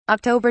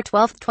October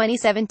 12,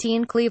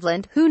 2017,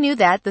 Cleveland. Who knew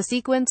that the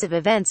sequence of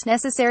events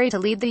necessary to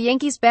lead the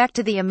Yankees back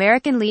to the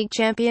American League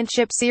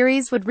Championship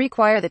Series would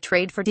require the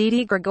trade for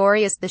Didi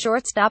Gregorius, the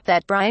shortstop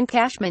that Brian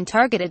Cashman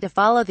targeted to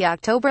follow the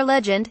October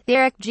legend,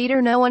 Derek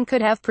Jeter? No one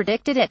could have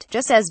predicted it,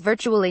 just as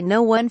virtually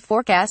no one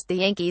forecast the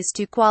Yankees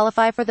to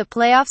qualify for the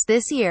playoffs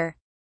this year.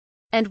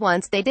 And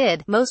once they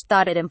did, most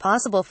thought it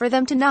impossible for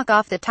them to knock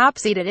off the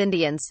top-seeded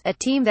Indians, a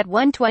team that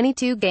won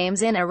 22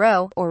 games in a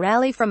row, or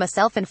rally from a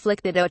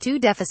self-inflicted 0-2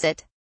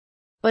 deficit.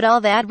 But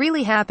all that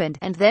really happened,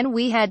 and then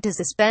we had to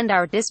suspend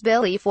our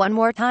disbelief one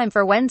more time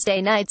for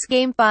Wednesday night's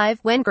Game 5,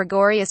 when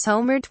Gregorius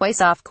homered twice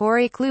off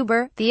Corey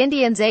Kluber, the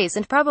Indians' ace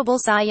and probable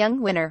Cy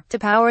Young winner, to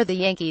power the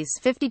Yankees'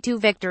 52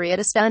 victory at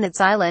a stunned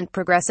silent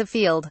Progressive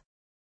Field.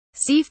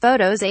 See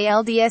photos.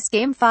 ALDS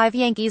Game 5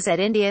 Yankees at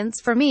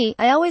Indians. For me,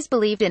 I always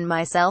believed in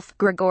myself,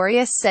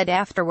 Gregorius said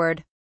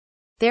afterward.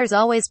 There's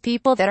always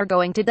people that are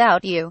going to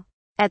doubt you.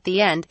 At the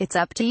end, it's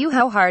up to you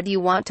how hard you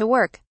want to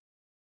work.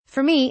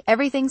 For me,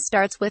 everything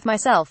starts with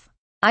myself.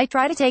 I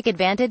try to take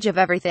advantage of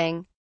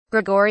everything.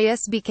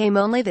 Gregorius became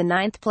only the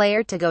 9th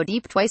player to go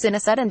deep twice in a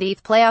sudden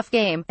death playoff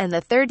game, and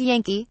the 3rd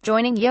Yankee,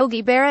 joining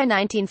Yogi Berra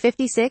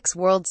 1956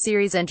 World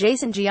Series and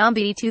Jason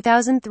Giambi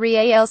 2003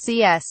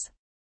 ALCS.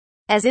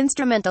 As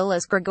instrumental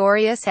as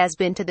Gregorius has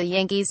been to the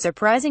Yankees'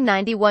 surprising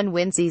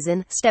 91-win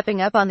season,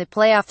 stepping up on the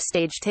playoff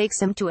stage takes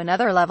him to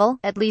another level,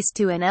 at least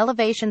to an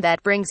elevation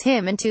that brings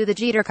him into the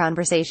Jeter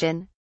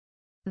conversation.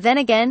 Then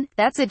again,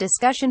 that's a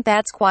discussion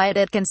that's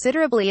quieted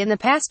considerably in the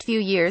past few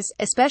years,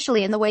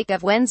 especially in the wake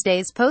of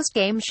Wednesday's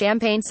post-game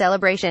champagne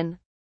celebration.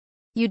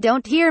 You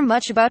don't hear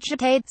much about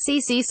Shahid,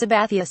 CC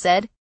Sabathia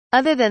said,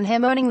 other than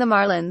him owning the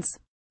Marlins.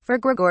 For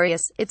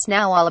Gregorius, it's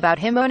now all about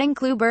him owning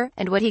Kluber,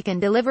 and what he can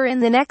deliver in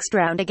the next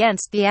round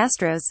against the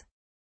Astros.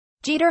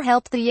 Jeter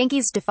helped the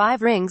Yankees to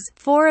 5 rings,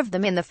 4 of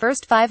them in the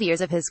first 5 years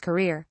of his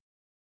career.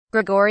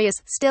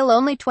 Gregorius, still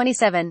only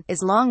 27,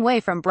 is long way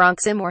from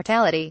Bronx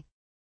immortality.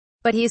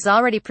 But he's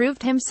already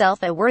proved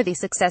himself a worthy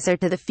successor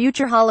to the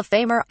future Hall of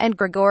Famer, and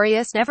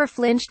Gregorius never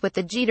flinched with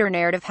the Jeter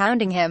narrative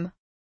hounding him.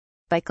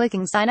 By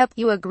clicking sign up,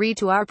 you agree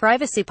to our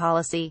privacy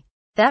policy.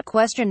 That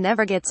question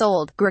never gets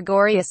old,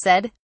 Gregorius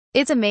said.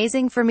 It's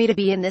amazing for me to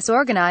be in this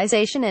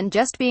organization and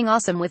just being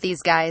awesome with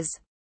these guys.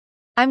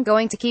 I'm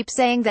going to keep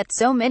saying that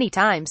so many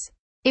times.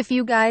 If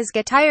you guys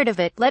get tired of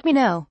it, let me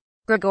know.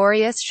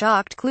 Gregorius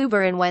shocked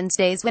Kluber in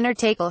Wednesday's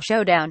winner-take-all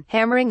showdown,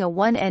 hammering a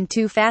 1-2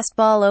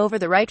 fastball over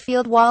the right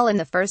field wall in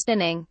the first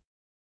inning.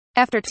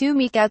 After 2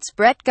 meekouts,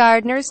 Brett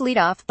Gardner's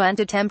leadoff bunt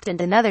attempt and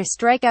another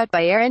strikeout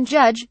by Aaron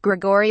Judge,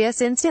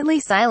 Gregorius instantly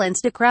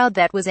silenced a crowd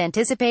that was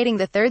anticipating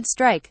the 3rd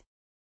strike.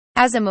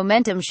 As a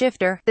momentum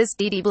shifter, this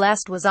didi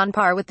blast was on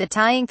par with the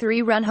tying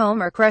 3-run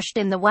homer crushed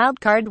in the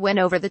wild-card win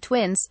over the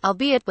Twins,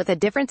 albeit with a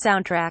different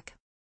soundtrack.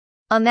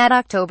 On that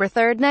October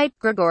 3rd night,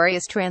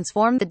 Gregorius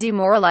transformed the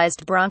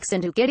demoralized Bronx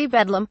into giddy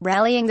bedlam,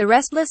 rallying the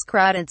restless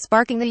crowd and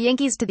sparking the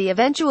Yankees to the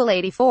eventual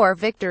 8-4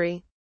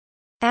 victory.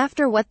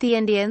 After what the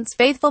Indians'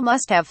 faithful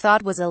must have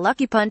thought was a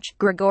lucky punch,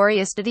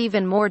 Gregorius did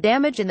even more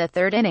damage in the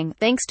 3rd inning,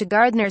 thanks to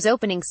Gardner's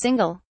opening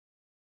single.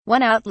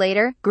 1 out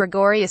later,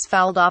 Gregorius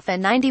fouled off a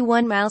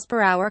 91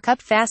 mph cut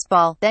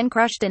fastball, then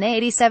crushed an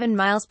 87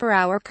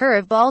 mph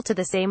curveball to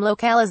the same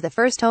locale as the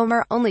first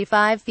homer, only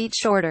 5 feet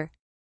shorter.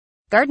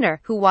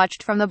 Gardner, who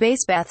watched from the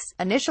base paths,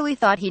 initially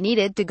thought he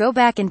needed to go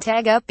back and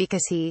tag up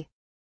because he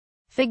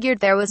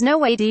figured there was no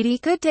way Didi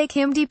could take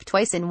him deep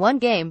twice in one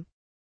game.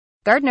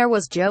 Gardner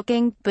was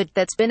joking, but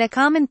that's been a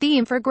common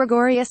theme for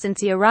Gregorius since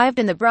he arrived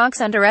in the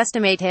Bronx.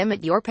 Underestimate him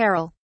at your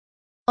peril.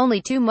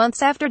 Only 2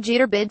 months after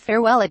Jeter bid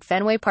farewell at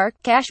Fenway Park,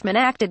 Cashman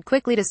acted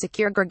quickly to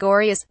secure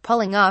Gregorius,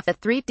 pulling off a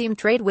 3-team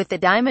trade with the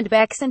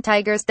Diamondbacks and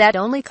Tigers that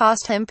only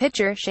cost him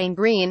pitcher Shane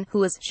Greene, who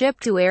was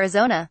shipped to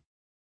Arizona.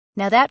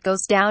 Now that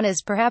goes down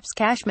as perhaps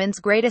Cashman's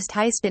greatest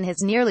heist in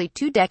his nearly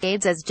 2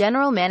 decades as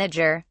general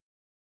manager.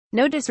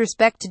 No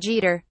disrespect to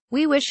Jeter,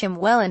 we wish him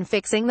well in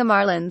fixing the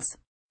Marlins.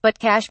 But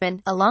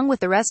Cashman, along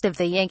with the rest of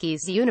the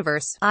Yankees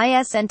universe,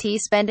 isn't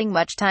spending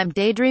much time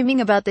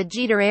daydreaming about the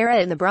Jeter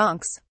era in the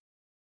Bronx.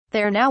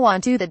 They're now on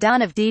to the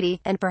dawn of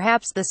Didi, and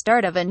perhaps the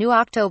start of a new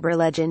October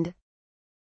legend.